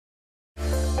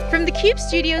From the CUBE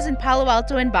studios in Palo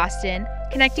Alto and Boston,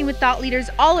 connecting with thought leaders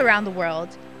all around the world,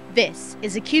 this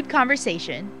is a CUBE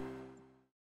Conversation.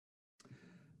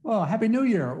 Well, Happy New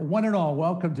Year, one and all.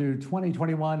 Welcome to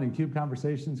 2021 and CUBE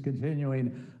Conversations,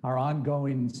 continuing our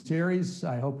ongoing series.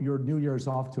 I hope your New Year's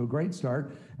off to a great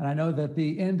start. And I know that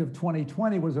the end of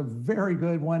 2020 was a very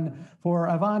good one for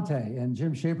Ivanti. And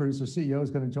Jim Schaper, who's the CEO,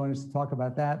 is going to join us to talk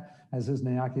about that, as is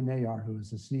Nayyaki Nayar, who is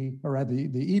the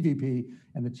EVP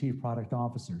and the Chief Product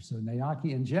Officer. So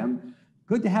Nayyaki and Jim,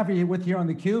 good to have you with here on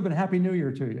theCUBE, and Happy New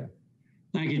Year to you.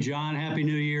 Thank you, John. Happy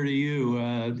New Year to you.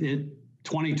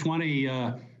 2020,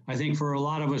 I think for a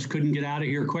lot of us couldn't get out of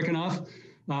here quick enough,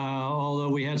 although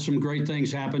we had some great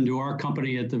things happen to our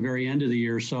company at the very end of the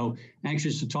year. So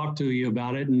anxious to talk to you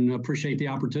about it and appreciate the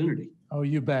opportunity. Oh,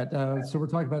 you bet. So we're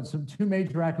talking about two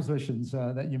major acquisitions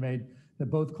that you made that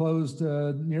both closed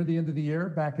near the end of the year,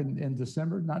 back in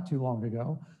December, not too long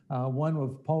ago. One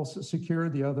with Pulse Secure,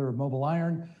 the other Mobile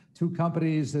Iron, two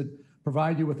companies that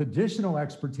provide you with additional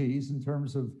expertise in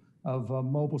terms of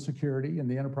mobile security and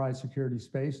the enterprise security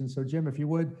space. And so, Jim, if you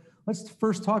would, let's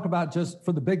first talk about, just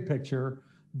for the big picture,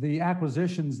 the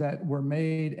acquisitions that were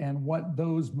made and what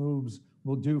those moves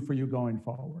will do for you going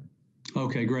forward.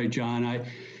 Okay, great, John.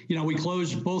 We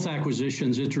closed both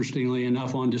acquisitions, interestingly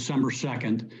enough, on December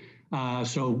 2nd.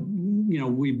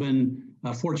 We've been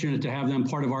fortunate to have them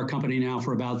part of our company now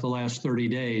for about the last 30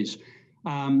 days.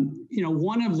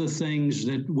 One of the things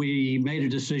that we made a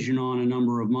decision on a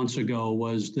number of months ago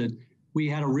was that we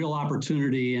had a real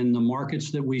opportunity in the markets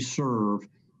that we serve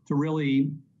to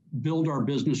really build our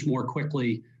business more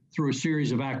quickly through a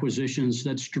series of acquisitions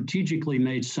that strategically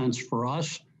made sense for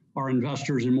us, our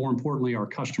investors, and more importantly, our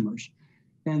customers.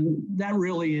 And that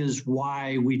really is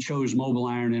why we chose Mobile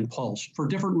Iron and Pulse, for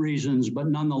different reasons, but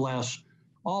nonetheless,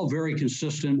 all very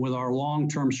consistent with our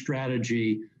long-term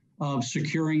strategy of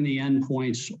securing the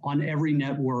endpoints on every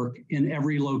network in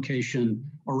every location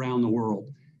around the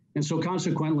world. And so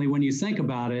consequently, when you think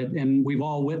about it, and we've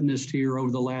all witnessed here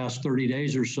over the last 30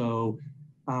 days or so,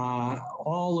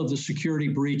 all of the security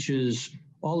breaches,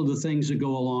 all of the things that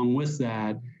go along with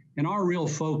that, and our real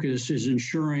focus is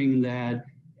ensuring that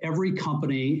every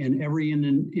company and every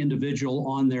individual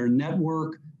on their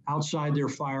network, outside their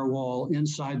firewall,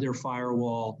 inside their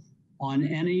firewall, on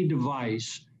any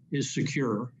device is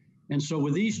secure. And so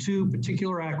with these two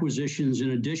particular acquisitions,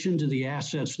 in addition to the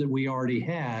assets that we already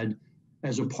had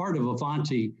as a part of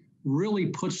Ivanti, really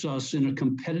puts us in a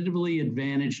competitively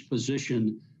advantaged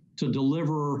position to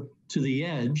deliver to the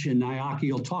edge, and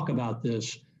Nayyaki will talk about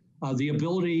this, the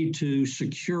ability to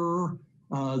secure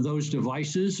those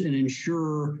devices and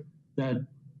ensure that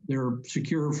they're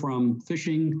secure from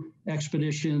phishing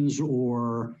expeditions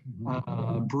or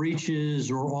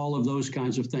breaches or all of those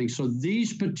kinds of things. So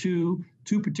these two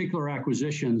particular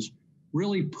acquisitions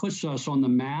really puts us on the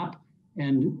map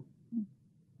and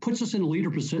puts us in a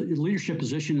leadership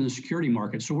position in the security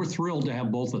market. So we're thrilled to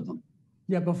have both of them.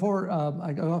 Yeah, before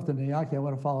I go off to Nayyaki, I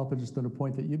want to follow up just on a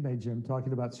point that you made, Jim,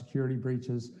 talking about security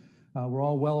breaches. We're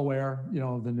all well aware,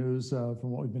 of the news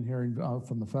from what we've been hearing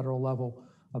from the federal level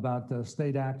about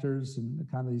state actors and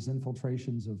kind of these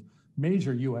infiltrations of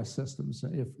major U.S. systems,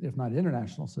 if not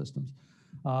international systems.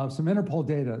 Some Interpol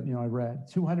data, I read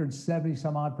 270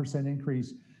 some odd %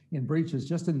 increase in breaches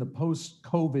just in the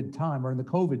post-COVID time, or in the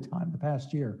COVID time, the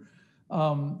past year.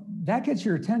 That gets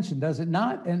your attention, does it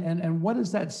not? And what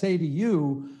does that say to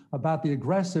you about the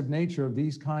aggressive nature of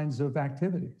these kinds of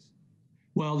activities?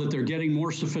 Well, that they're getting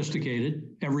more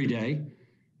sophisticated every day,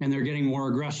 and they're getting more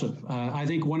aggressive. I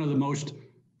think one of the most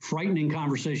frightening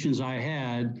conversations I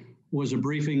had was a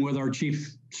briefing with our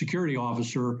chief security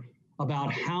officer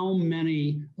about how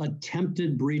many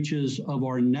attempted breaches of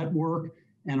our network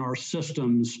and our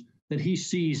systems that he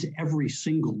sees every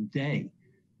single day.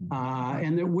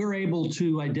 And that we're able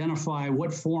to identify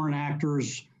what foreign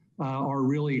actors are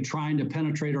really trying to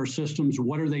penetrate our systems,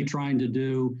 what are they trying to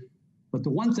do. But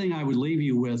the one thing I would leave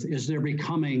you with is they're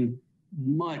becoming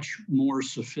much more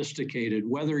sophisticated,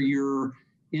 whether you're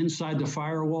inside the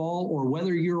firewall or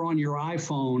whether you're on your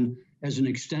iPhone as an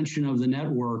extension of the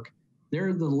network. The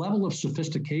level of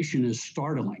sophistication is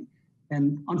startling.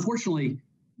 And unfortunately,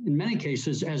 in many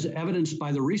cases, as evidenced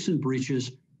by the recent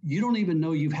breaches, you don't even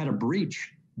know you've had a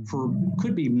breach for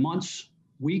could be months,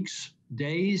 weeks,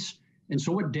 days. And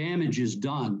so what damage is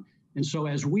done? And so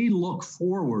as we look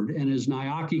forward, and as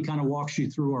Nayyaki kind of walks you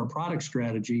through our product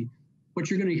strategy, what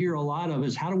you're going to hear a lot of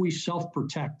is how do we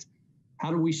self-protect? How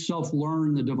do we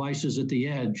self-learn the devices at the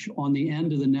edge, on the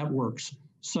end of the networks,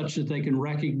 such that they can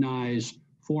recognize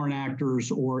foreign actors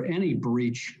or any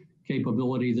breach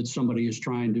capability that somebody is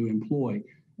trying to employ?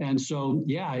 And so,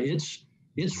 yeah, it's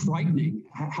it's frightening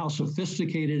how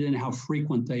sophisticated and how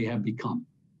frequent they have become.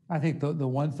 I think the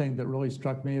one thing that really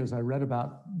struck me as I read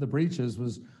about the breaches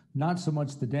was not so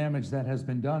much the damage that has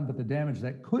been done, but the damage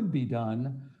that could be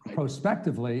done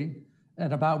prospectively,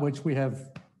 and about which we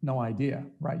have no idea,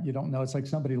 right? You don't know. It's like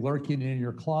somebody lurking in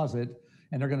your closet,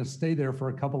 and they're going to stay there for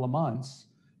a couple of months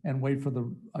and wait for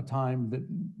a time that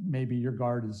maybe your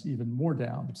guard is even more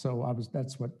down. So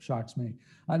that's what shocks me.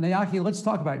 Nayaki, let's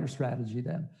talk about your strategy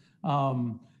then.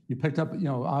 You picked up,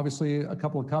 obviously a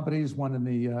couple of companies, one in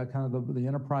the kind of the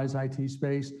enterprise IT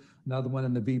space, another one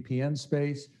in the VPN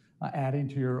space, adding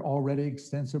to your already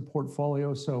extensive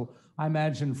portfolio. So I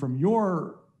imagine from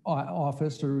your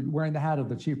office, or wearing the hat of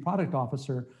the chief product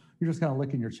officer, you're just kind of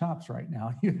licking your chops right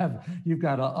now. You've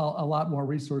got a lot more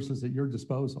resources at your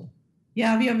disposal.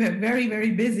 Yeah, we are very,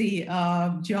 very busy,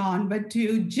 John. But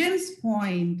to Jim's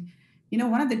point,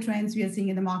 one of the trends we are seeing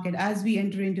in the market as we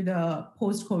enter into the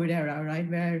post-COVID era, right,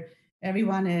 where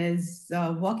everyone is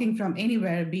working from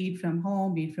anywhere, be it from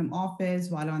home, be it from office,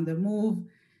 while on the move.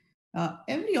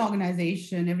 Every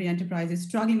organization, every enterprise is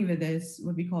struggling with this,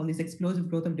 what we call this explosive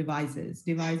growth of devices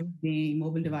being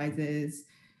mobile devices,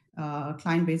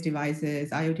 client-based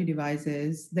devices, IoT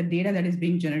devices, the data that is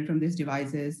being generated from these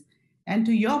devices. And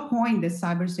to your point, the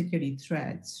cybersecurity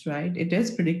threats, right? It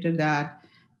is predicted that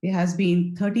there has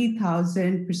been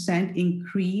 30,000%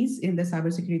 increase in the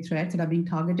cybersecurity threats that are being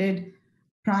targeted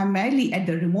primarily at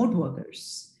the remote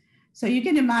workers. So you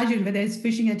can imagine whether it's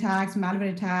phishing attacks,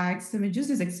 malware attacks, just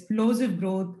this explosive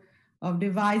growth of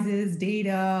devices,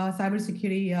 data,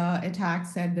 cybersecurity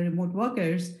attacks at the remote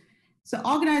workers. So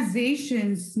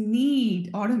organizations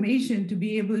need automation to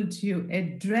be able to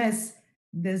address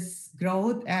this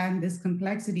growth and this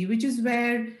complexity, which is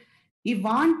where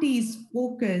Ivanti's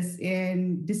focus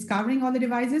in discovering all the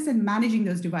devices and managing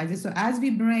those devices. So as we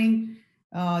bring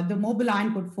the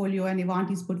Mobiline portfolio and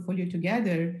Ivanti's portfolio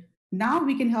together, now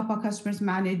we can help our customers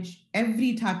manage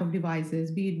every type of devices,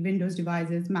 be it Windows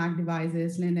devices, Mac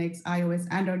devices, Linux, iOS,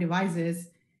 Android devices,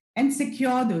 and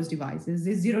secure those devices.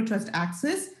 There's zero trust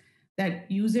access that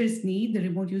users need, the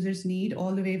remote users need,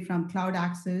 all the way from cloud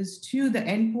access to the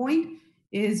endpoint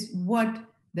is what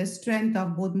the strength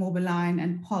of both Mobiline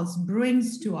and Pulse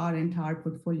brings to our entire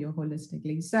portfolio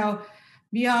holistically. So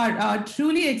we are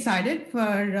truly excited for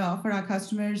our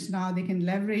customers. Now they can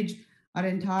leverage our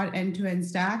entire end-to-end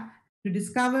stack to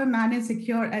discover, manage,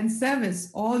 secure, and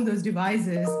service all those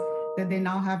devices that they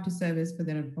now have to service for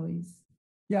their employees.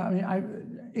 Yeah, I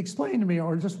mean, explain to me,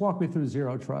 or just walk me through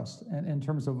zero trust and in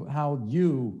terms of how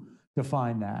you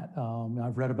define that.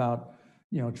 I've read about,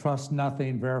 trust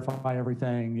nothing, verify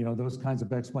everything, those kinds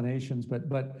of explanations.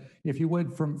 But if you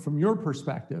would, from your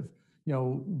perspective,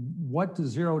 what does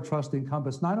zero trust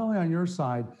encompass, not only on your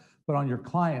side, but on your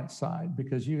client side?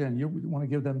 Because you want to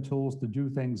give them tools to do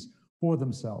things for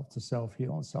themselves, to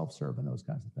self-heal and self-serve and those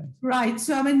kinds of things. Right.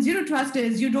 So zero trust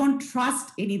is you don't trust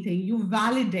anything. You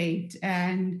validate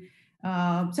and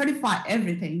certify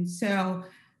everything. So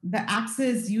the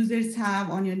access users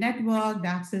have on your network, the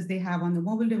access they have on the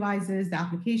mobile devices, the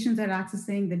applications they're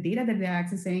accessing, the data that they're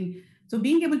accessing. So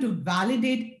being able to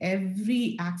validate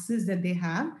every access that they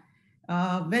have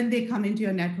when they come into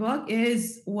your network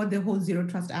is what the whole zero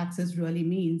trust access really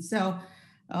means. So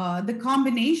the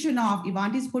combination of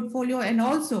Ivanti's portfolio and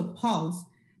also Pulse,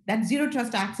 that zero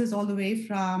trust access all the way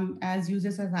from as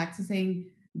users are accessing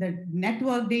the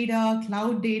network data,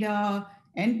 cloud data,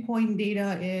 endpoint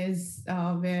data is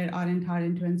where our entire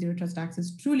end-to-end zero trust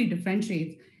access truly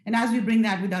differentiates. And as we bring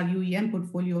that with our UEM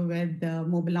portfolio with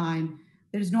Mobiline,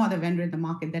 there's no other vendor in the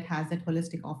market that has that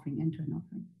holistic offering, end-to-end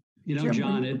offering.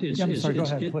 John,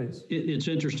 it's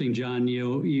interesting, John.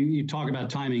 You talk about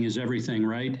timing is everything,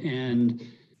 right? And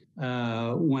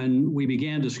when we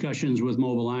began discussions with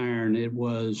Mobiline, it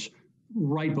was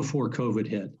right before COVID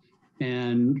hit.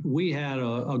 And we had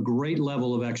a great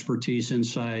level of expertise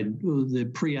inside the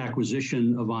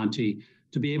pre-acquisition Ivanti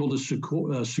to be able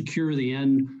to secure the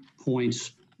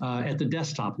endpoints at the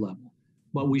desktop level.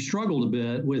 But we struggled a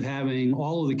bit with having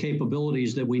all of the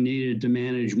capabilities that we needed to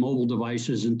manage mobile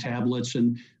devices and tablets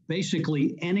and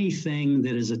basically anything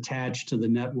that is attached to the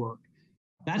network.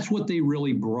 That's what they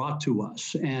really brought to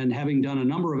us. And having done a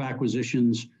number of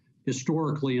acquisitions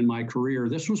historically in my career,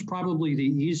 this was probably the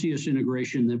easiest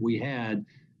integration that we had,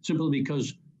 simply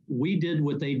because we did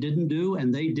what they didn't do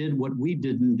and they did what we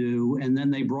didn't do, and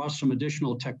then they brought some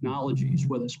additional technologies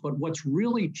with us. But what's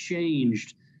really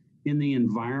changed in the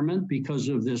environment because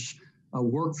of this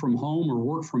work from home or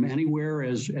work from anywhere,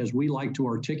 as we like to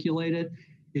articulate it,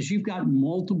 is you've got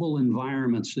multiple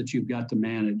environments that you've got to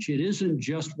manage. It isn't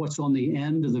just what's on the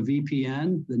end of the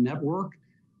VPN, the network,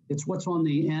 it's what's on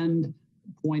the end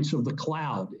points of the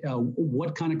cloud.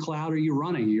 What kind of cloud are you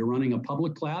running? Are you running a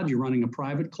public cloud? You're running a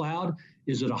private cloud?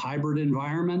 Is it a hybrid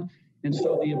environment? And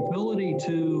so the ability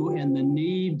to and the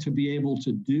need to be able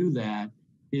to do that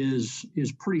is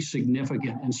pretty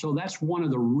significant. And so that's one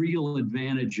of the real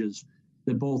advantages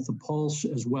that both the Pulse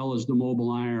as well as the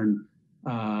Mobile Iron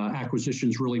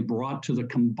acquisitions really brought to the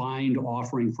combined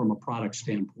offering from a product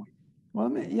standpoint.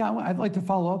 Well, yeah, I'd like to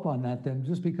follow up on that then,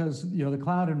 just because the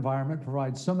cloud environment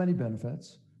provides so many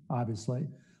benefits, obviously,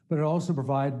 but it also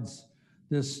provides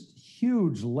this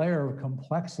huge layer of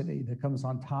complexity that comes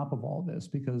on top of all this,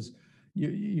 because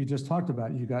you just talked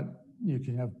about you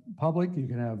can have public, you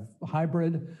can have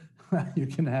hybrid, you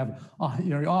can have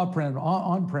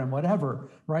on-prem, whatever,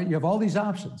 right? You have all these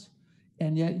options,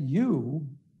 and yet you,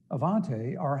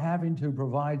 Ivanti, are having to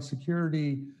provide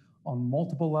security on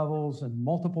multiple levels and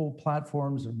multiple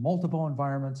platforms and multiple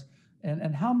environments.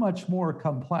 And how much more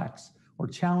complex or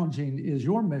challenging is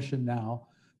your mission now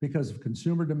because of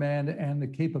consumer demand and the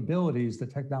capabilities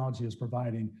that technology is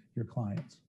providing your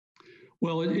clients?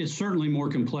 Well, it's certainly more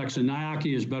complex, and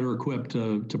Nayyaki is better equipped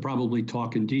to probably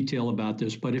talk in detail about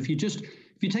this. But if you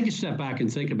take a step back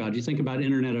and think about it, you think about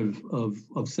Internet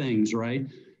of Things, right?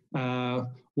 I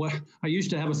used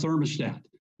to have a thermostat,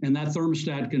 and that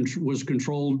thermostat was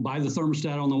controlled by the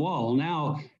thermostat on the wall.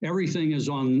 Now everything is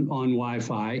on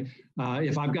Wi-Fi.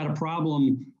 If I've got a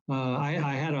problem, I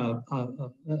had a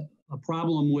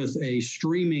problem with a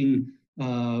streaming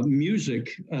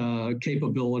music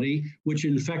capability, which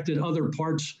infected other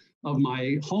parts of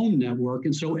my home network.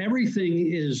 And so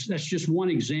that's just one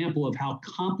example of how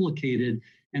complicated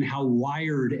and how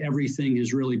wired everything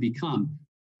has really become,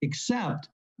 except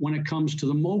when it comes to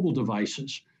the mobile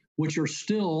devices, which are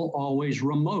still always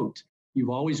remote. You've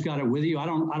always got it with you. I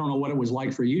don't know what it was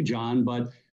like for you, John, but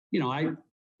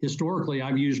historically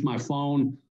I've used my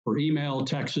phone for email,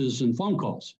 texts, and phone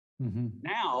calls. Mm-hmm.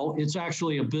 Now it's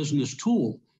actually a business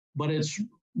tool, but it's a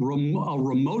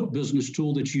remote business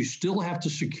tool that you still have to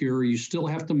secure, you still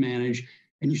have to manage,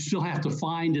 and you still have to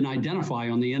find and identify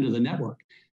on the end of the network.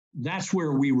 That's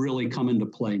where we really come into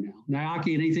play now.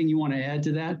 Nayyaki, anything you want to add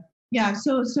to that? Yeah,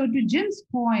 so to Jim's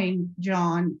point,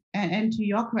 John, and to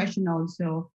your question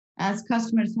also, as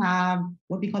customers have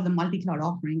what we call the multi-cloud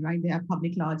offering, right? They have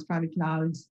public clouds, private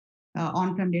clouds,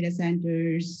 on-prem data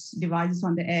centers, devices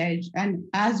on the edge. And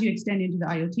as you extend into the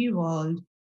IoT world,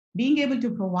 being able to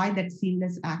provide that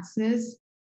seamless access,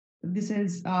 this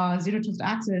is zero trust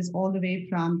access all the way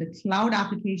from the cloud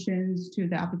applications to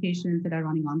the applications that are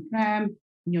running on-prem,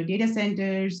 in your data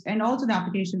centers, and also the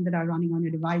applications that are running on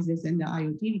your devices and the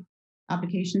IoT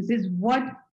applications is what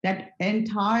that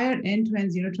entire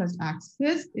end-to-end zero trust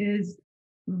access is,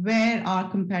 where our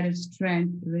competitive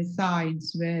strength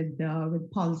resides with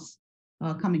Pulse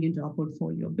coming into our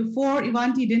portfolio. Before,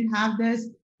 Ivanti didn't have this.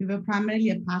 We were primarily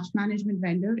a patch management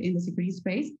vendor in the security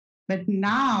space, but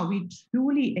now we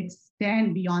truly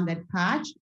extend beyond that patch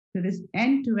to this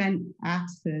end-to-end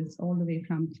access all the way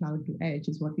from cloud to edge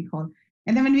is what we call.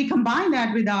 And then when we combine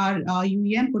that with our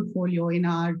UEM portfolio in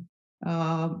our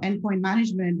endpoint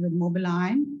management with Mobile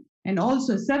Iron and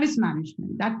also service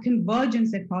management, that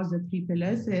convergence across the three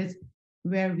pillars is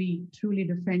where we truly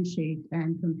differentiate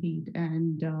and compete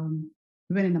and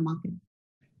win in the market.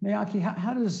 Nayyaki,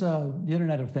 how does the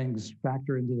Internet of Things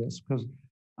factor into this? Because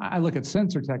I look at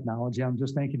sensor technology, I'm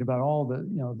just thinking about all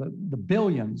the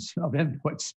billions of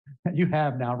inputs that you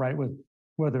have now, right? With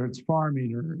whether it's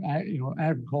farming or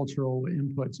agricultural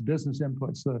inputs, business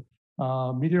inputs, the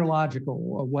meteorological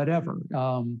or whatever.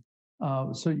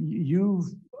 So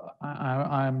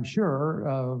I'm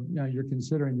sure you're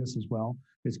considering this as well.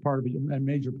 It's part of a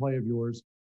major play of yours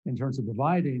in terms of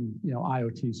providing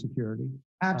IoT security.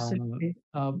 Absolutely.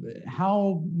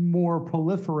 How more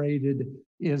proliferated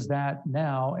is that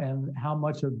now, and how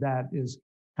much of that is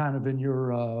kind of in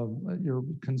your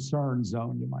concern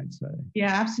zone, you might say?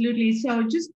 Yeah, absolutely. So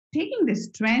just taking the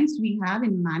strengths we have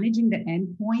in managing the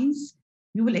endpoints,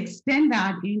 we will extend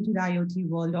that into the IoT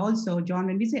world also. John,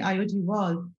 when we say IoT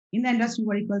world, in the industry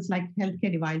verticals like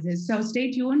healthcare devices. So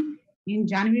stay tuned. In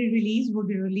January release, we'll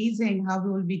be releasing how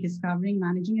we will be discovering,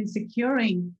 managing, and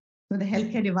securing for the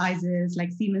healthcare devices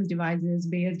like Siemens devices,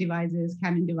 Bayer's devices,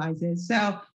 Canon devices.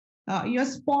 So you're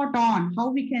spot on how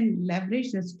we can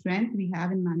leverage the strength we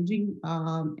have in managing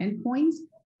endpoints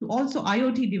to also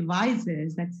IoT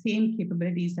devices, that same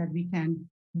capabilities that we can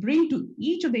bring to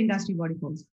each of the industry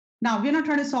verticals. Now, we're not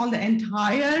trying to solve the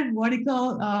entire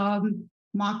vertical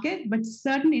market, but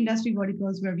certain industry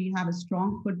verticals where we have a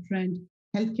strong footprint.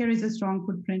 Healthcare is a strong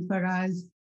footprint for us.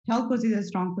 Telcos is a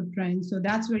strong footprint. So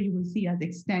that's where you will see us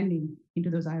extending into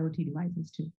those IoT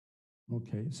devices too.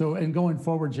 Okay, so and going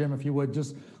forward, Jim, if you would,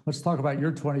 just let's talk about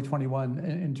your 2021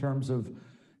 in terms of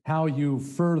how you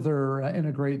further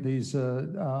integrate these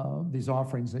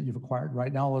offerings that you've acquired.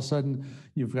 Right now, all of a sudden,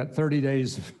 you've got 30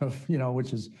 days of,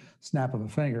 which is snap of a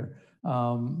finger.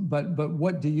 But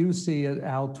what do you see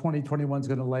how 2021 is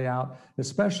going to lay out,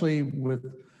 especially with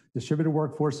distributed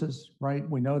workforces, right?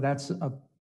 We know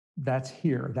that's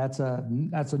here. That's a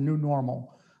new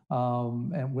normal,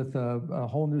 and with a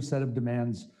whole new set of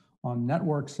demands on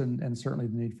networks and certainly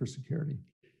the need for security.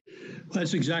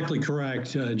 That's exactly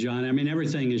correct, John. I mean,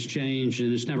 everything has changed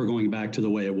and it's never going back to the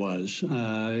way it was.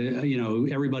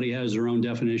 Everybody has their own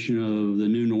definition of the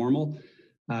new normal.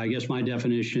 I guess my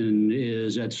definition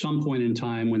is at some point in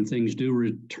time when things do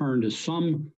return to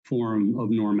some form of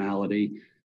normality,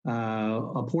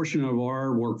 a portion of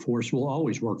our workforce will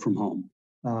always work from home.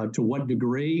 To what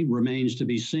degree remains to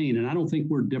be seen. And I don't think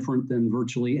we're different than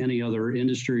virtually any other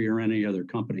industry or any other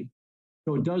company.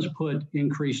 So it does put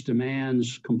increased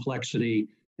demands, complexity,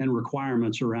 and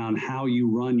requirements around how you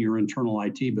run your internal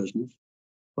IT business.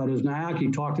 But as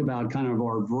Nayyaki talked about kind of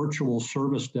our virtual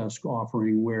service desk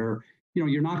offering where,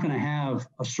 you're not going to have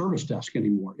a service desk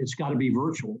anymore. It's got to be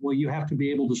virtual. Well, you have to be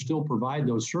able to still provide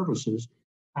those services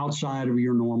outside of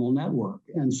your normal network.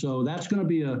 And so that's going to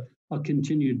be a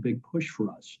continued big push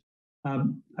for us. I've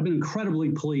been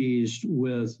incredibly pleased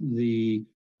with the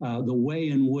way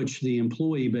in which the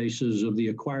employee bases of the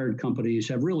acquired companies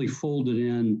have really folded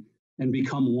in and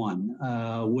become one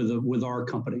with our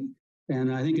company.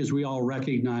 And I think as we all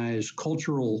recognize,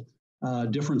 cultural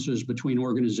differences between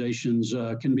organizations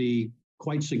can be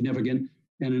quite significant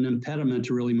and an impediment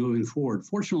to really moving forward.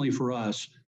 Fortunately for us,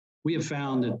 we have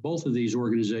found that both of these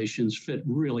organizations fit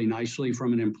really nicely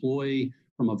from an employee,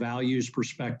 from a values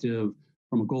perspective,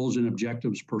 from a goals and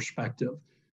objectives perspective.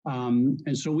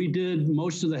 And so we did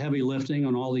most of the heavy lifting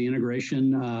on all the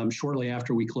integration shortly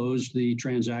after we closed the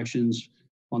transactions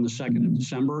on the 2nd of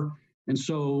December. And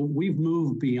so we've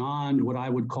moved beyond what I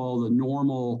would call the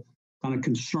normal kind of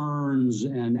concerns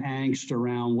and angst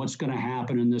around what's going to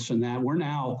happen and this and that. We're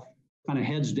now kind of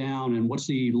heads down and what's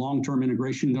the long-term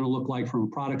integration going to look like from a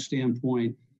product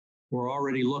standpoint. We're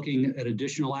already looking at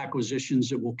additional acquisitions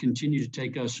that will continue to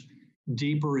take us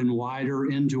deeper and wider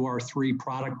into our 3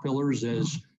 product pillars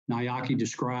as Nayyaki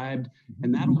described.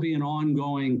 And that'll be an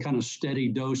ongoing kind of steady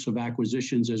dose of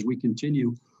acquisitions as we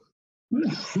continue,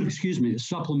 to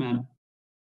supplement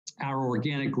our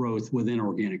organic growth within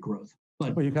organic growth.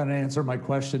 Well, you kind of answered my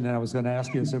question that I was going to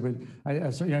ask you. So,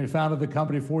 you founded the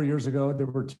company 4 years ago. There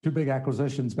were 2 big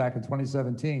acquisitions back in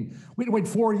 2017. We had to wait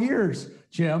 4 years,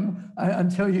 Jim,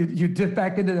 until you dip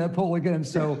back into that pool again.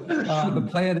 So the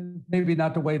plan is maybe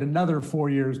not to wait another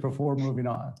 4 years before moving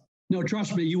on. No,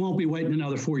 trust me, you won't be waiting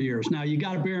another 4 years. Now, you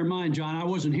got to bear in mind, John, I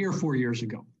wasn't here 4 years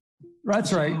ago.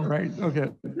 That's right.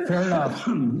 Okay, fair enough.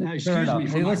 Excuse me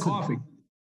for my coffee.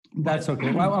 That's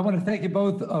okay. Well, I want to thank you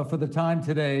both for the time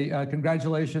today.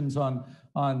 Congratulations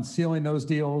on sealing those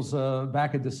deals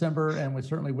back in December, and we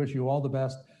certainly wish you all the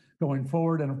best going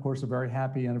forward. And of course, a very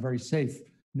happy and a very safe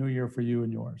new year for you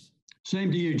and yours.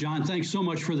 Same to you, John. Thanks so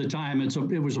much for the time.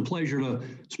 It was a pleasure to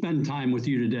spend time with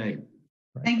you today.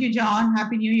 Thank you, John.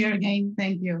 Happy New Year again.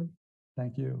 Thank you.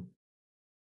 Thank you.